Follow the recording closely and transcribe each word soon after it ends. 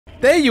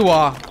There you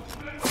are.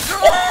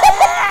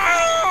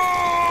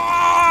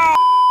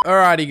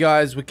 Alrighty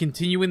guys, we're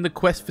continuing the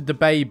quest for the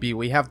baby.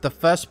 We have the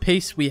first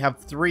piece, we have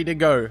 3 to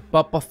go.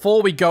 But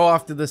before we go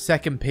after the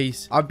second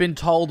piece, I've been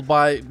told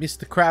by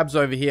Mr. Krabs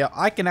over here,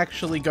 I can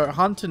actually go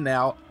hunting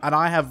now, and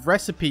I have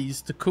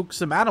recipes to cook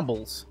some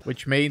animals.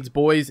 Which means,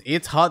 boys,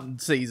 it's hunting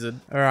season.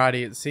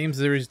 Alrighty, it seems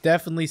there is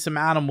definitely some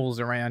animals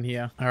around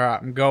here.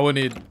 Alright, I'm going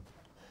in.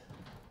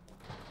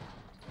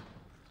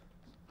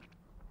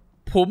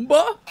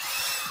 Pumbaa?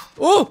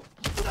 Oh!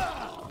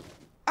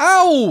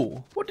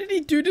 Ow! What did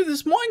he do to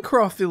this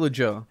Minecraft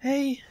villager?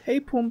 Hey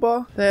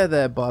Pumbaa.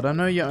 There, bud. I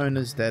know your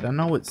owner's dead. I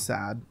know it's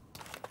sad.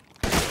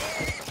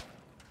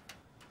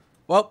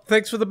 Well,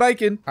 thanks for the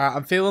bacon. Alright,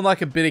 I'm feeling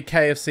like a bit of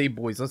KFC,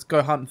 boys. Let's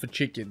go hunting for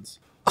chickens.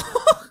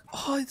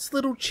 Oh, it's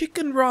little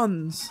chicken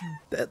runs.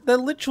 They're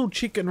literal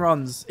chicken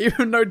runs,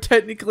 even though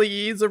technically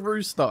he is a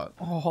rooster.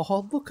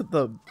 Oh, look at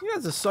them. You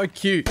guys are so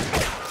cute.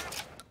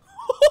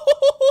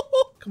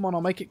 Come on,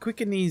 I'll make it quick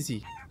and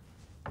easy.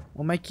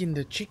 We'll make you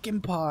into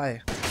chicken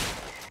pie.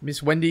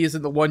 Miss Wendy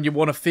isn't the one you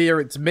want to fear,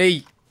 it's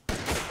me.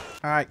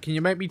 Alright, can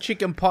you make me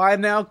chicken pie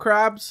now,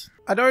 Krabs?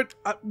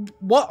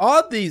 What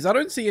are these? I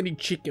don't see any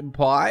chicken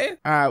pie.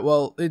 Alright,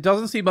 well, it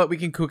doesn't seem like we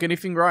can cook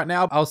anything right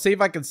now. I'll see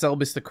if I can sell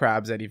Mr.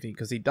 Krabs anything,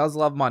 because he does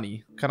love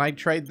money. Can I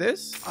trade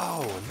this?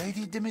 Oh,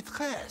 Lady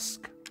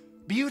Dimitrescu.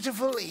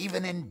 Beautiful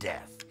even in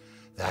death.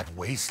 That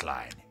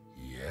waistline,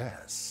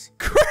 yes.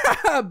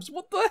 Krabs,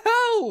 what the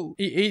hell?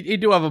 He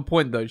do have a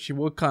point though. She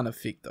was kind of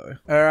thick though.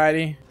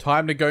 Alrighty,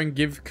 time to go and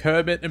give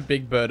Kermit and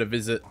Big Bird a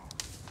visit.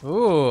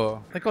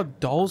 Ooh, they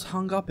got dolls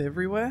hung up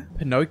everywhere.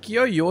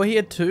 Pinocchio, you're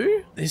here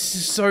too? This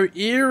is so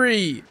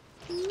eerie.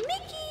 Micky!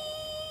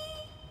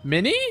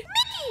 Minnie?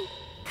 Micky!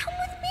 Come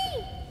with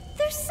me.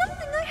 There's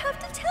something I have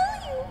to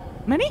tell you.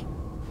 Minnie?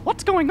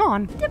 What's going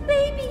on? The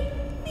baby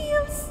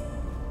feels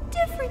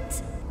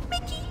different.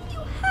 Micky, you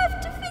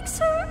have to fix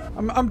her.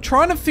 I'm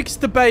trying to fix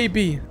the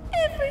baby.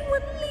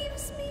 Everyone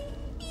leaves me,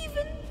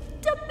 even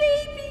the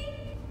baby.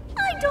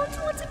 I don't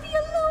want to be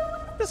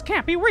alone. This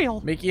can't be real.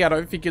 Mickey, I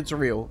don't think it's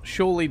real.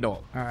 Surely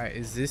not. Alright,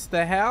 is this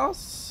the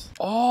house?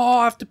 Oh,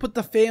 I have to put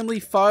the family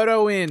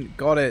photo in.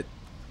 Got it.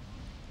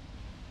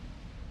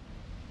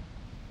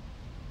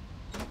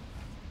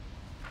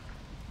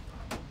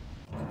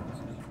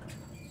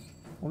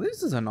 Well,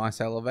 this is a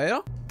nice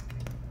elevator.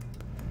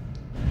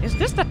 Is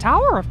this the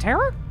Tower of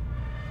Terror?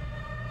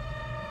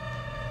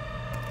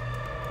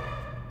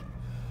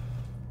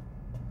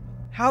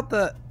 How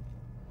the...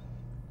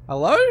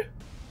 Hello?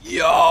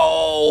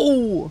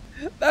 Yo!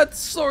 That's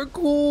so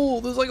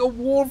cool. There's like a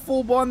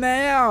waterfall behind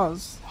the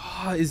house.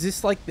 Oh, is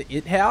this like the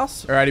It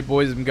house? Alrighty,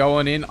 boys. I'm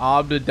going in.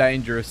 Armed and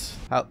dangerous.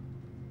 How...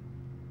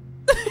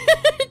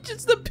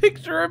 Just a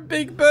picture of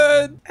Big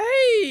Bird.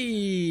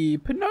 Hey,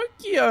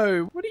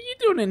 Pinocchio. What are you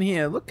doing in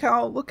here? Look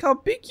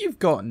how big you've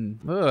gotten.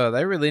 Ugh,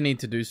 they really need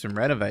to do some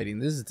renovating.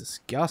 This is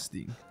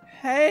disgusting.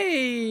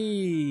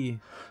 Hey,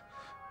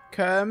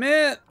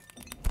 Kermit.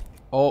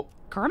 Oh.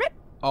 Kermit?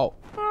 Oh.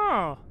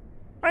 Oh,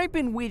 I've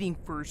been waiting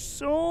for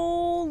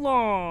so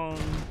long.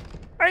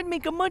 I'd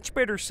make a much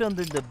better son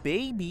than the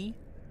baby.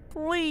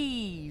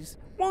 Please,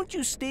 won't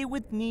you stay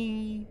with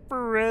me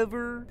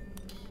forever?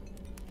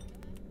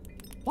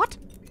 What?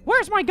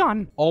 Where's my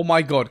gun? Oh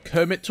my god,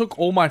 Kermit took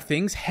all my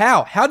things?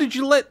 How? How did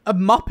you let a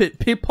Muppet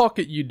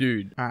pickpocket you,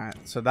 dude?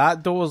 Alright, so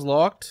that door's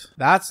locked.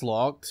 That's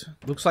locked.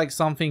 Looks like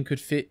something could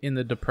fit in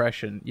the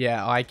depression.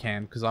 Yeah, I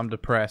can, because I'm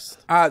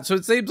depressed. Alright, so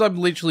it seems I'm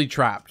literally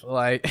trapped.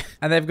 Like,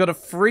 and they've got a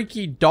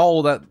freaky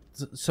doll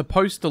that's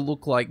supposed to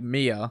look like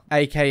Mia,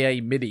 aka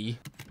Minnie.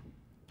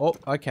 Oh,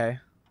 okay.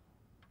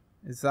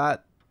 Is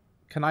that...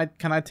 Can I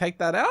take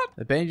that out?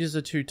 The bandages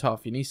are too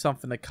tough. You need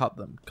something to cut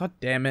them. God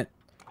damn it.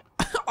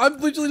 I'm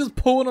literally just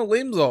pulling her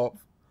limbs off.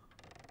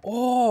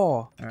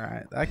 Oh, all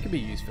right. That could be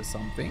used for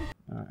something.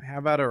 How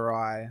about her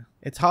eye?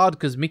 It's hard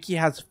because Mickey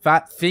has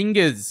fat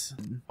fingers.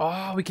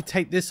 Oh, we could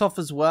take this off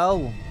as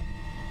well.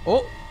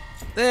 Oh,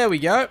 there we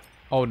go.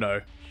 Oh,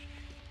 no.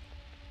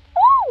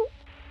 Oh,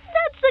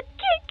 that's a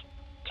kick.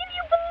 Can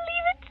you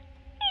believe it?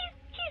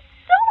 He's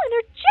so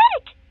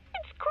energetic.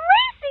 It's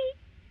crazy.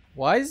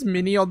 Why is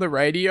Minnie on the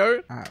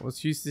radio? All right,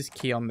 let's use this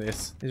key on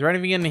this. Is there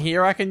anything in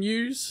here I can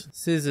use?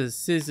 Scissors,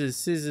 scissors,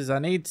 scissors. I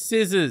need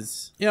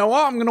scissors. You know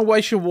what? I'm going to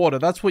waste your water.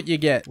 That's what you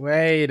get.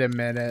 Wait a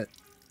minute.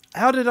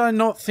 How did I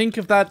not think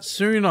of that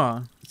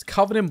sooner? It's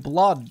covered in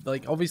blood.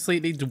 Like, obviously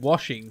it needs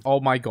washing. Oh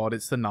my god,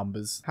 it's the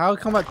numbers. How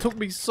come it took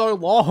me so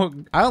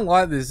long? I don't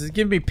like this. It's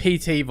giving me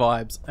PT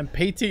vibes. And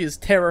PT is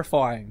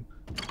terrifying.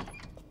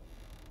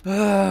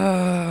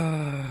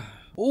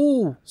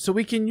 Ooh, so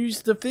we can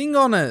use the thing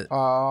on it.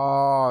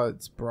 Oh,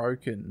 it's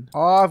broken.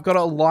 Oh, I've got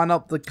to line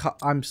up the cut.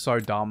 I'm so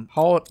dumb.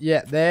 Hold.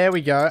 Yeah, there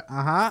we go.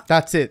 Uh-huh.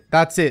 That's it.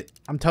 That's it.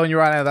 I'm telling you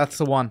right now, that's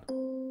the one.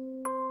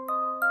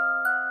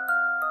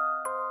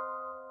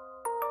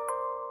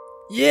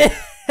 Yeah!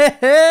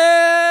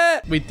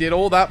 We did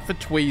all that for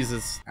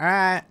tweezers. All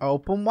right,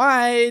 open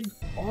wide.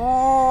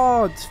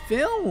 Oh, it's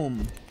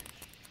film.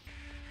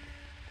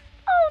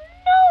 Oh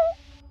no!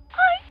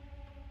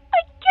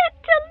 I can't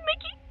tell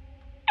Micky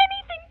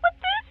anything but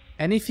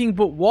Anything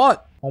but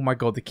what? Oh my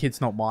god, the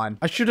kid's not mine.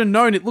 I should have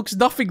known. It looks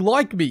nothing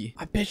like me.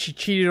 I bet she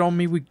cheated on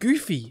me with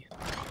Goofy.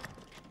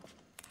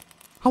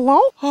 Hello?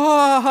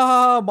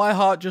 Ah, my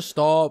heart just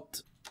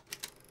stopped.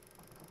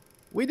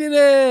 We did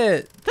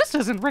it. This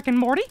isn't Rick and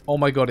Morty. Oh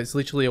my god, it's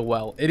literally a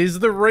well. It is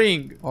the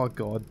ring. Oh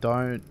god,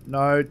 don't.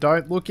 No,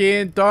 don't look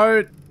in.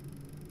 Don't.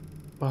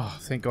 Oh,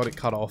 thank god it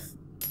cut off.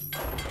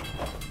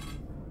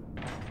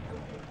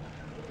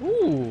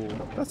 Ooh,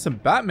 that's some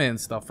Batman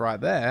stuff right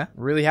there.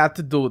 Really had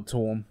to do it to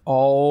him.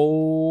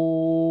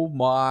 Oh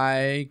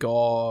my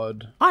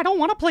god. I don't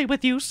want to play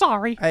with you,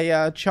 sorry.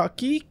 Hey,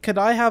 Chucky, could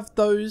I have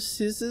those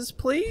scissors,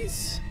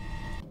 please?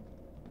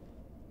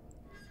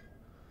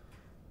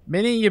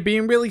 Minnie, you're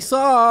being really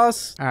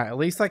sauce. Alright, at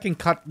least I can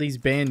cut these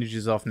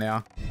bandages off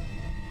now.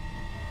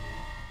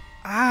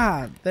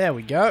 Ah, there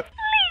we go.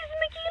 Please,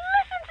 Mickey,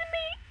 listen to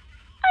me.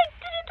 I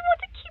didn't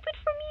want to keep it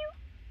from you.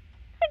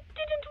 I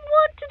didn't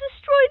want to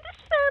destroy this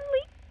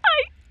family.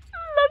 I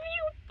love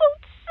you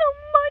both so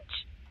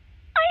much.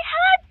 I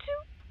had to.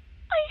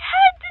 I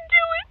had to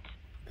do it.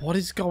 What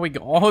is going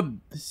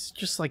on? This is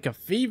just like a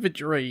fever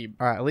dream.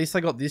 Alright, at least I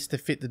got this to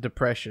fit the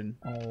depression.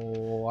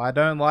 Oh, I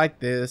don't like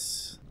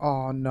this.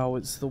 Oh no,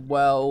 it's the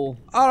well.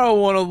 I don't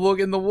want to look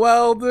in the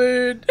well,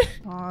 dude.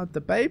 Oh,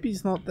 the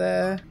baby's not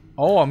there.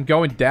 Oh, I'm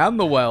going down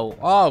the well.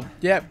 Oh,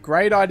 yep,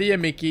 great idea,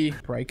 Mickey.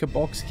 Break a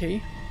box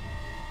key.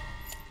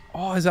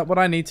 Oh, is that what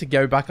I need to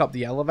go back up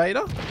the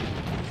elevator?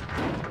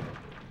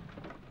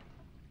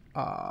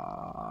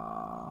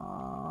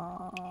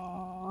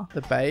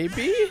 The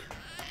baby?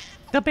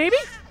 The baby?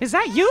 Is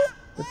that you?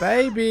 The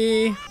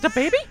baby. The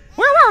baby?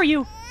 Where are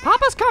you?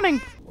 Papa's coming.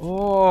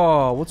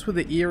 Oh, what's with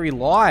the eerie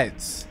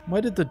lights?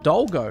 Where did the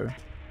doll go? It'll be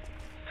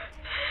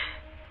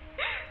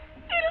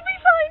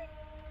fine.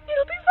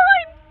 It'll be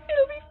fine.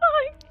 It'll be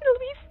fine. It'll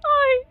be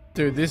fine.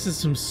 Dude, this is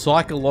some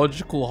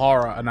psychological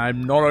horror, and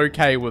I'm not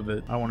okay with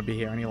it. I don't want to be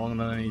here any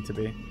longer than I need to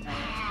be.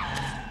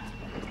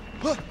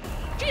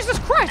 Jesus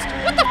Christ!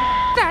 What the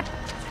f that?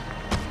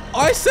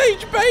 Ice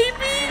Age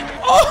baby!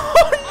 Oh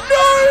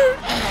no!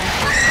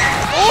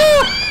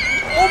 Oh!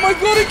 Oh my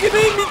god, it can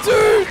eat me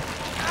too!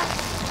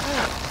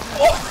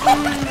 Oh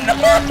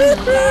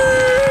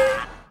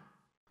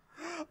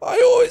no!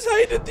 I always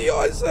hated the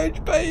Ice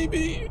Age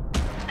baby.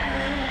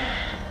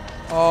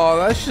 Oh,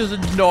 that's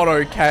just not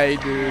okay,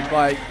 dude.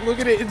 Like, look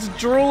at it. It's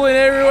drooling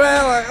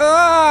everywhere. Like,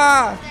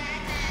 ah!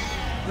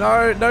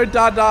 No, no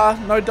dada.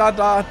 No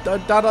dada.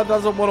 Dada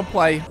doesn't want to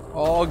play.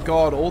 Oh,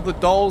 God. All the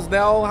dolls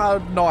now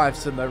have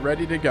knives and they're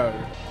ready to go.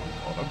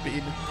 God,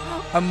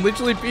 I'm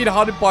literally being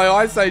hunted by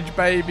Ice Age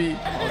baby.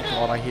 Oh,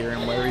 God, I hear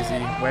him. Where is he?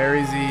 Where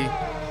is he?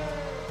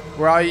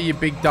 Where are you, you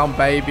big dumb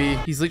baby?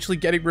 He's literally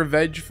getting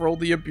revenge for all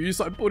the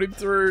abuse I put him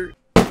through.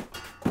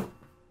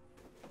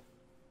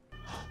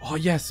 Oh,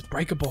 yes.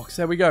 Breaker box.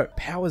 There we go.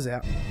 Power's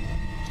out.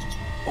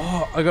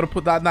 Oh, I got to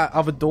put that in that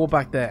other door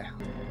back there.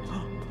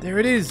 There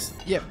it is.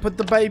 Yeah, put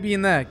the baby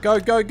in there. Go,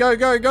 go, go,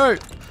 go, go.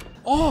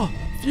 Oh,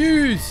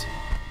 fuse.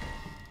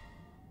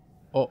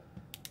 Oh,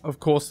 of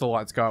course the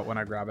lights go out when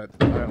I grab it.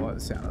 I don't like the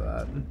sound of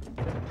that.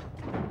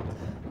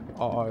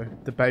 Uh-oh.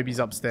 The baby's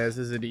upstairs,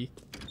 isn't he?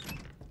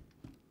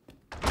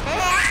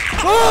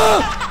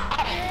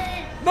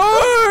 Ah!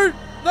 No!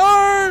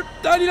 No!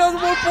 Daddy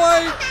doesn't want to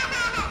play.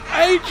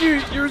 I hate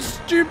you. You're a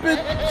stupid,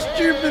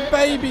 stupid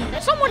baby.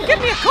 Someone get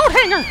me a coat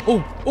hanger!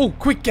 Oh, oh,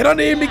 quick, get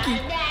under here, Mickey.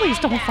 Please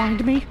don't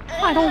find me.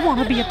 I don't want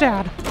to be a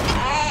dad.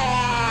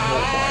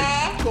 Oh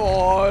my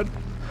god.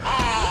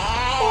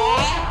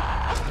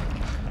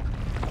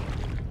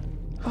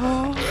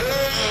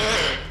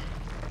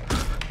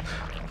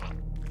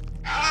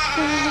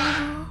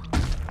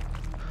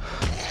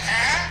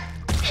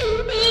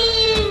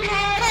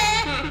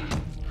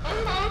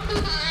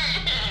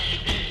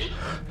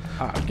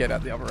 Get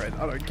out the other end.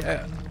 I don't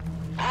care.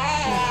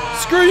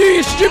 Screw you,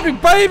 you stupid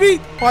baby!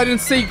 Hide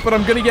and seek, but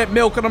I'm gonna get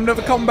milk and I'm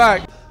never come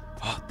back.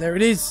 Oh, there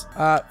it is.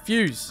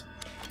 Fuse.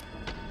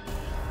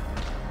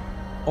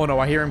 Oh no,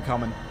 I hear him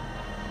coming.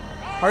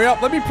 Hurry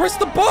up, let me press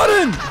the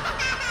button!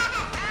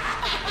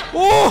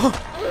 Oh!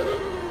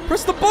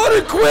 Press the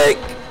button, quick!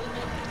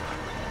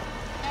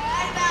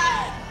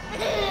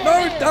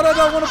 No, Dada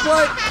don't want to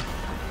play.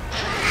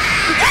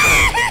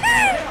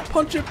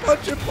 Punch it,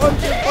 punch it,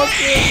 punch it, punch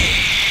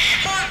it.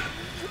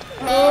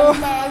 Oh.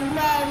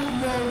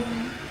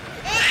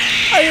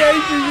 I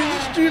hate you, you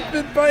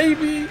stupid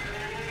baby.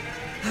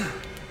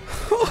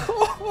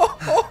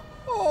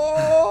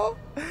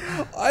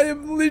 I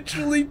am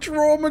literally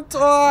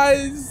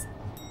traumatized.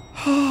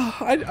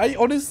 I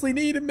honestly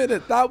need a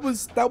minute. That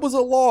was a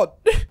lot.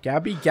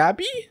 Gabby?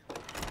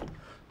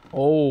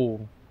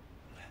 Oh.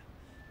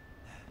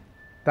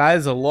 That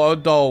is a lot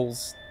of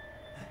dolls.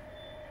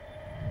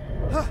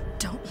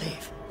 Don't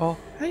leave. Oh,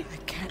 hey. I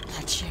can't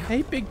let you.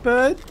 Hey, Big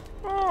Bird.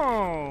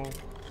 Oh,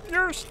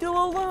 you're still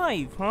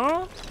alive,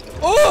 huh?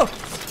 Oh!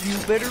 You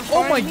better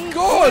Oh find my me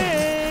god!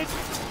 quick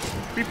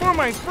before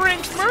my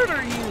friends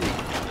murder you.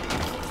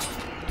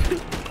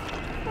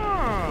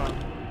 Huh.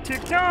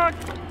 Tick-tock.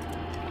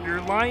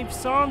 Your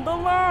life's on the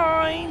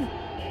line.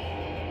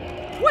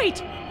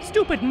 Wait,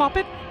 stupid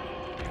Muppet.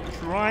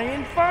 Try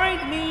and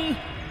find me.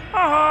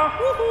 Haha,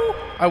 woohoo.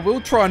 I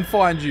will try and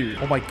find you.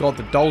 Oh my god,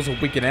 the dolls are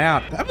wigging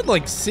out. They're having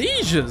like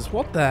seizures.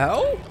 What the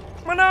hell?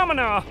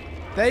 Phenomena.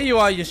 There you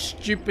are, you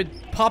stupid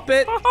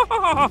puppet.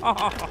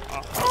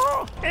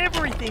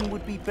 Everything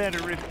would be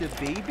better if the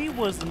baby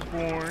wasn't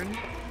born.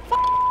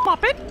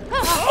 Muppet!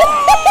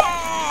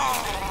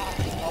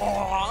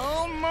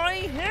 Oh, my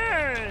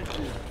head!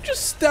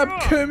 Just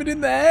stabbed Kermit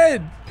in the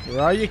head.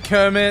 Where are you,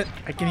 Kermit?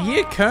 I can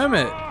hear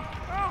Kermit.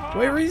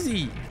 Where is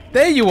he?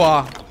 There you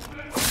are.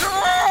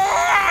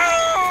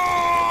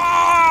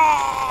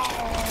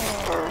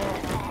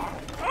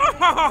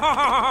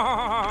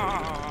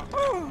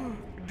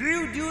 Do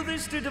you do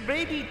this to the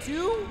baby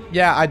too?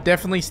 Yeah, I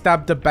definitely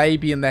stabbed the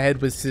baby in the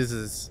head with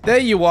scissors. There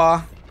you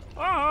are.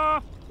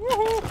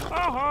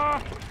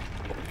 Woohoo!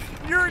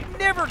 You're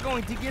never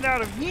going to get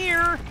out of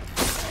here!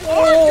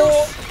 Oh, you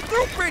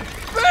stupid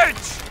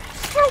bitch!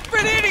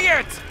 Stupid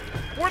idiot!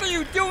 What are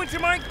you doing to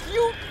my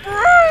cute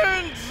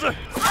friends?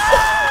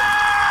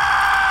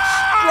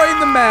 Right in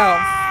the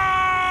mouth.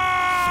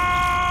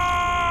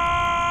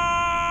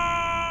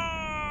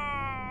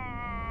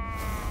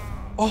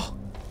 Oh,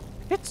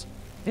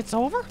 It's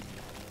over?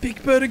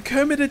 Big Bird and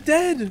Kermit are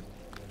dead.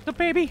 The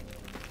baby.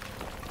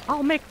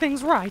 I'll make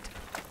things right.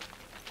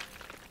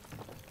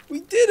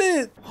 We did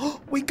it.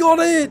 We got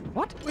it.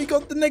 What? We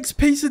got the next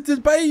piece of the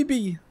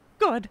baby.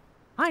 Good.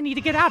 I need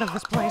to get out of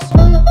this place.